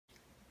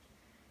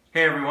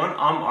Hey everyone,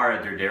 I'm our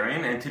editor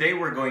Darian, and today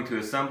we're going to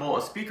assemble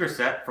a speaker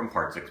set from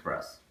Parts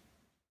Express.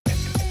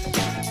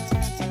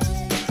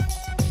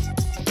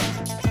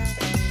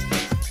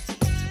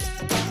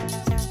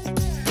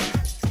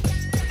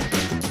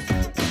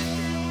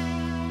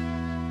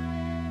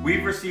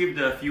 We've received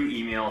a few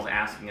emails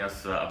asking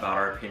us about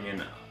our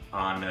opinion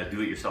on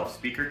do-it-yourself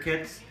speaker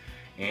kits,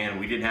 and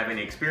we didn't have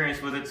any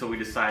experience with it, so we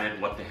decided,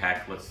 what the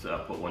heck, let's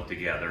put one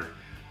together.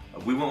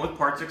 We went with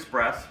Parts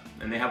Express,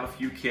 and they have a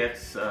few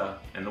kits,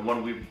 and the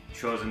one we've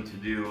chosen to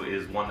do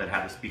is one that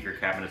had the speaker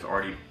cabinets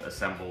already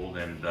assembled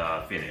and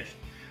finished.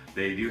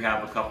 They do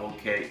have a couple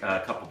kits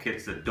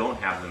that don't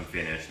have them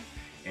finished,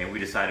 and we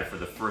decided for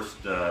the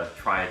first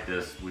try at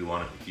this, we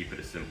wanted to keep it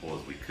as simple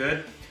as we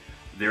could.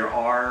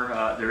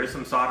 There is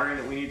some soldering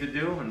that we need to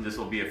do, and this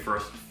will be a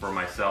first for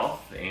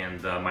myself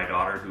and my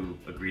daughter, who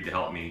agreed to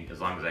help me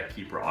as long as I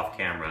keep her off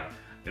camera.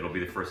 It'll be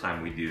the first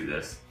time we do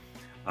this.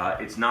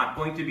 It's not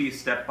going to be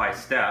step by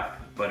step,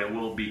 but it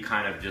will be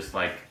kind of just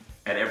like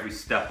at every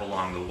step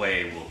along the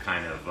way, we'll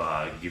kind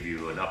of give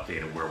you an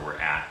update of where we're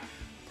at.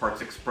 Parts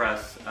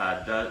Express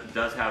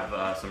does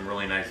have some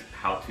really nice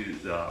how-to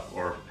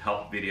or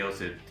help videos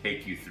to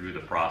take you through the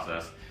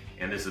process,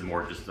 and this is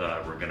more just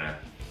we're gonna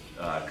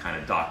kind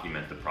of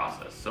document the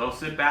process. So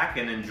sit back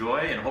and enjoy,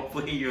 and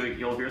hopefully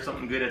you'll hear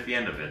something good at the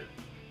end of it.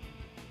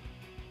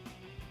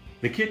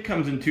 The kit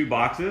comes in two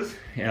boxes.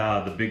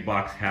 The big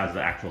box has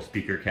the actual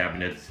speaker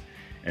cabinets,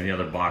 and the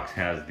other box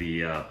has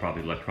the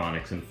probably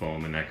electronics and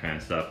foam and that kind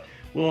of stuff.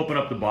 We'll open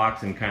up the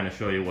box and kind of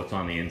show you what's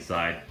on the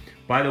inside.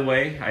 By the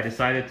way, I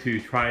decided to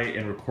try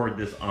and record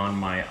this on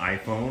my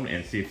iPhone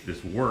and see if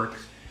this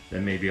works.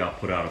 Then maybe I'll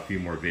put out a few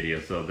more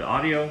videos. So the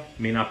audio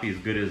may not be as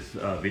good as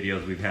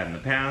videos we've had in the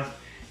past,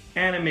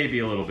 and it may be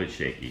a little bit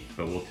shaky,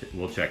 but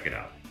we'll check it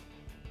out.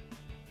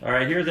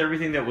 Alright, here's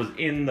everything that was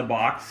in the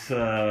box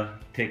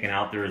taken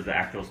out. There is the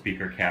actual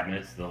speaker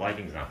cabinets. The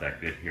lighting's not that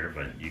good here,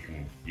 but you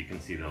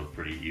can see those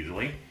pretty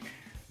easily.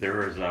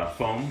 There is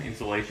foam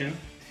insulation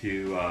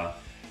to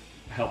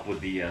help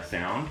with the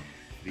sound.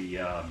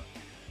 The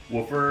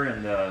woofer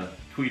and the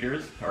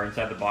tweeters are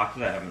inside the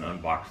boxes. I haven't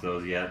unboxed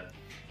those yet.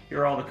 Here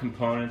are all the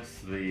components,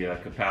 the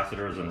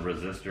capacitors and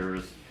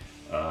resistors.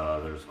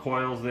 There's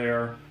coils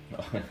there.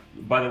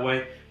 By the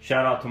way,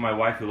 shout out to my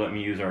wife who let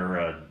me use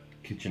our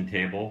kitchen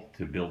table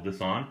to build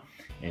this on,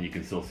 and you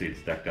can still see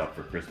it's decked out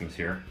for Christmas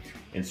here.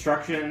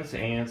 Instructions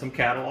and some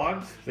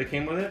catalogs that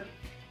came with it,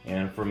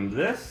 and from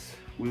this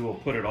we will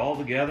put it all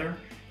together,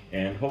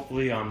 and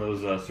hopefully on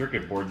those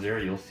circuit boards there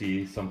you'll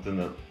see something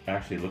that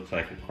actually looks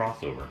like a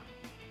crossover.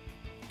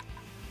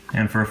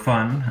 And for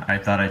fun, I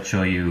thought I'd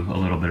show you a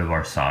little bit of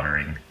our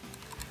soldering.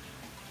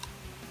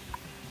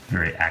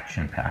 Very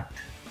action-packed.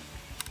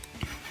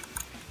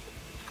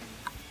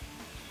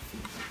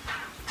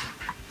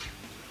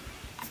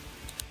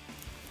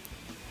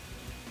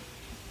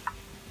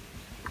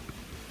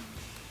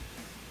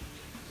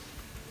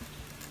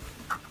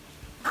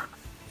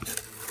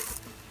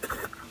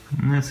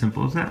 And as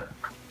simple as that.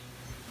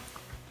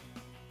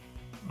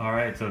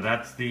 Alright, so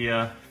that's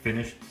the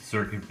finished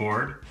circuit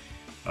board.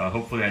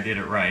 Hopefully I did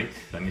it right.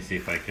 Let me see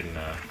if I can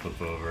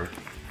flip over.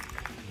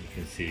 You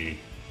can see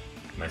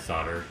my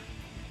solder,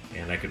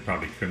 and I could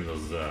probably trim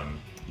those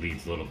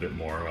leads a little bit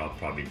more. I'll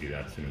probably do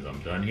that as soon as I'm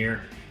done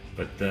here.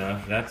 But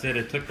that's it.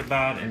 It took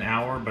about an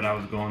hour, but I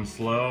was going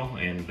slow,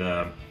 and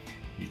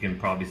you can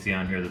probably see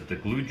on here that the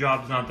glue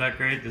job's not that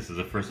great. This is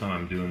the first time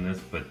I'm doing this,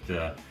 but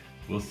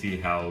we'll see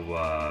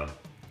how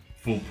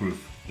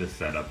foolproof this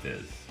setup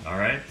is.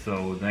 Alright,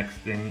 so the next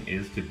thing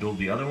is to build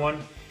the other one,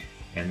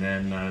 and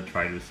then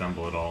try to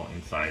assemble it all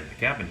inside the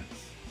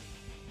cabinets.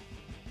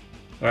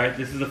 Alright,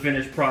 this is the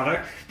finished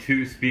product.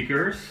 2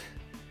 speakers.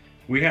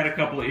 We had a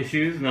couple of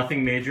issues,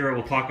 nothing major.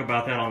 We'll talk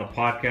about that on the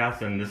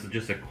podcast, and this is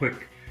just a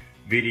quick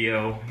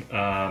video,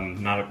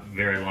 not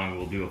very long.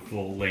 We'll do a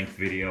full-length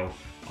video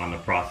on the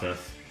process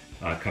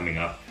coming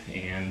up,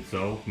 and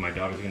so my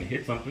daughter's going to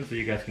hit something so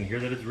you guys can hear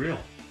that it's real.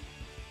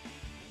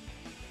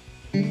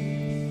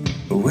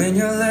 But when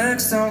your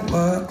legs don't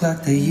work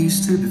like they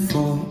used to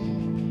before,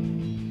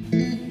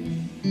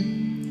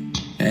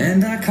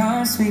 and I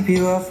can't sweep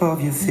you off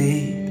of your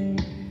feet.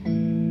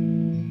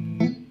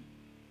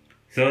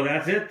 So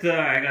that's it.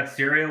 I got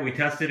stereo. We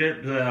tested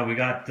it. We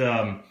got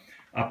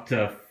up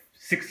to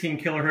 16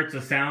 kilohertz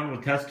of sound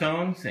with test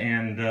tones,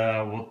 and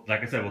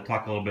like I said, we'll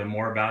talk a little bit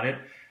more about it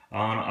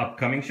on an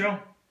upcoming show.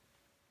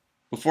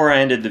 Before I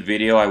ended the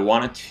video, I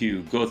wanted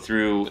to go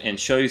through and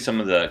show you some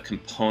of the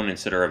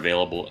components that are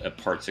available at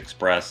Parts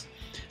Express.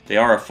 They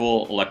are a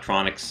full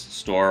electronics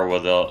store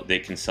where they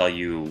can sell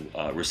you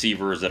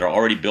receivers that are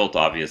already built,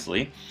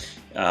 obviously.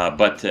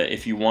 But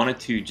if you wanted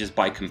to just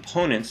buy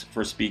components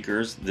for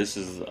speakers, this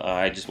is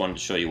I just wanted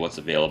to show you what's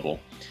available.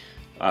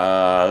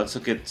 Let's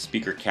look at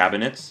speaker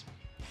cabinets,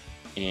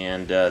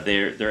 and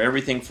they're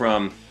everything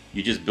from,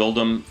 you just build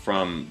them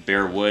from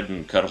bare wood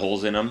and cut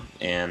holes in them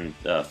and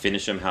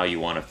finish them how you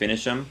want to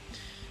finish them,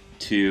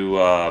 to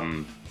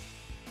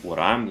what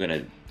I'm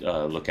going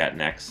to look at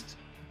next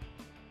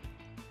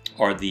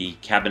are the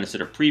cabinets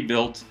that are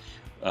pre-built,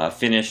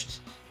 finished,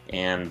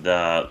 and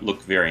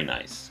look very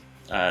nice.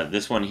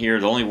 This one here,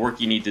 the only work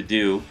you need to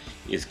do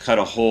is cut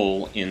a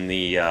hole in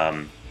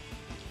the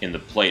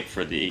plate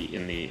for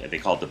they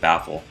call it the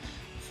baffle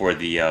for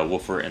the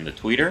woofer and the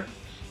tweeter.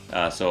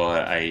 So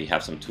I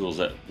have some tools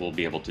that will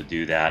be able to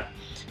do that.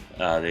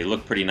 They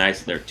look pretty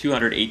nice. They're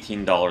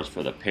 $218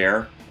 for the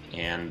pair.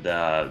 And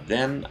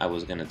then I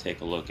was going to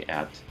take a look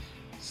at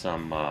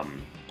some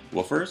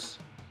woofers.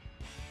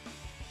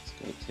 Let's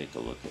go take a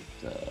look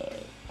at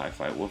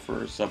hi-fi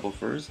woofers,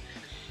 subwoofers.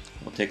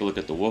 We'll take a look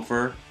at the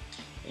woofer.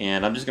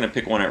 And I'm just going to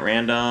pick one at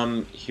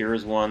random.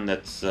 Here's one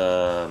that's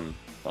about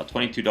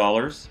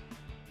 $22.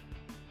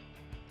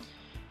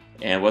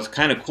 And what's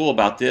kind of cool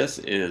about this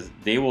is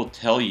they will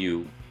tell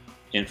you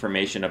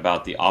information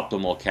about the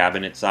optimal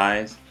cabinet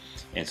size.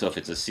 And so if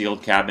it's a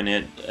sealed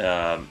cabinet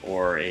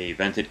or a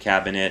vented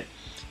cabinet,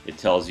 it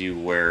tells you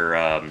where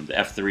the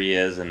F3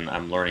 is, and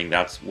I'm learning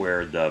that's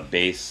where the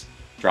base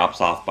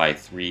drops off by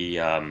 3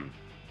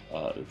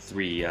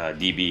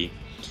 dB.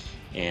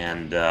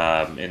 And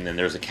then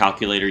there's a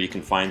calculator you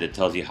can find that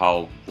tells you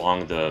how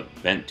long the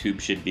vent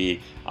tube should be.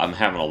 I'm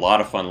having a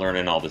lot of fun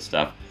learning all this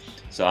stuff.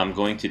 So I'm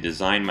going to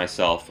design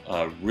myself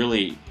a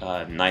really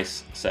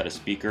nice set of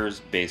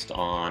speakers based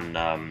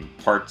on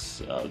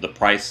parts, the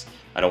price.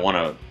 I don't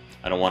want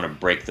to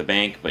break the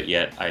bank, but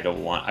yet I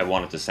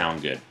want it to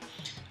sound good.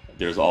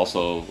 There's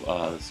also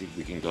let's see if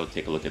we can go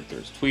take a look at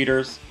there's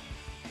tweeters,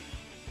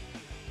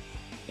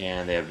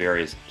 and they have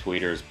various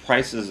tweeters.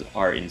 Prices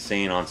are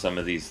insane on some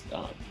of these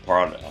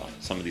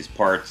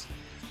parts.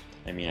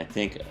 I mean, I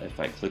think if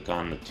I click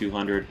on the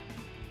 200,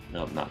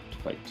 no, not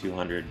quite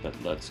 200, but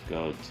let's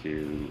go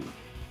to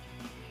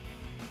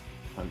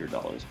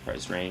 $100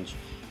 price range.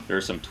 There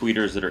are some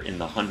tweeters that are in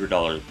the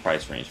 $100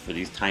 price range for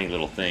these tiny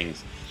little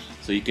things.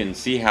 So you can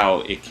see how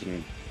it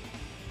can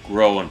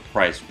grow in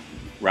price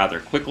rather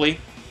quickly.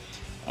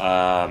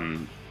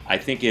 I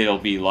think it'll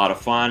be a lot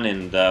of fun,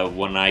 and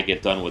when I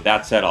get done with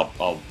that set,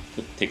 I'll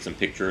take some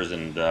pictures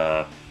and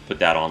put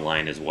that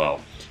online as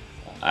well.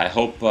 I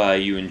hope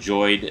you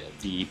enjoyed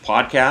the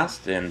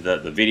podcast and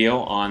the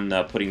video on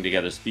putting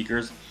together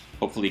speakers.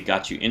 Hopefully it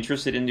got you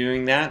interested in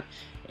doing that.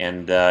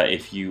 And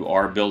if you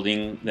are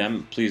building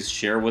them, please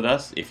share with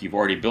us. If you've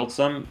already built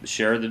some,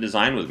 share the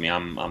design with me.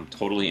 I'm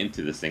totally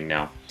into this thing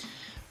now.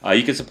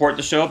 You can support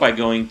the show by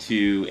going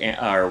to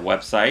our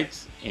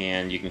website,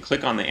 and you can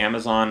click on the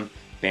Amazon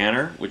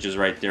banner, which is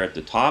right there at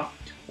the top,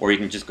 or you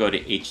can just go to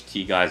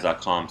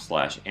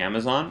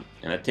htguys.com/Amazon,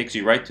 and it takes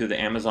you right to the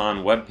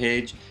Amazon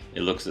webpage.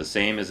 It looks the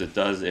same as it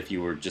does if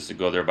you were just to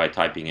go there by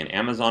typing in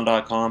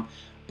Amazon.com,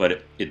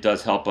 but it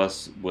does help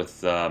us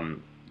with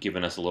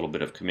giving us a little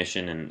bit of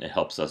commission, and it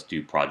helps us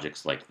do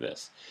projects like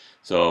this.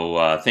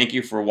 So thank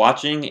you for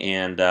watching,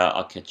 and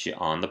I'll catch you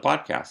on the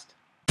podcast.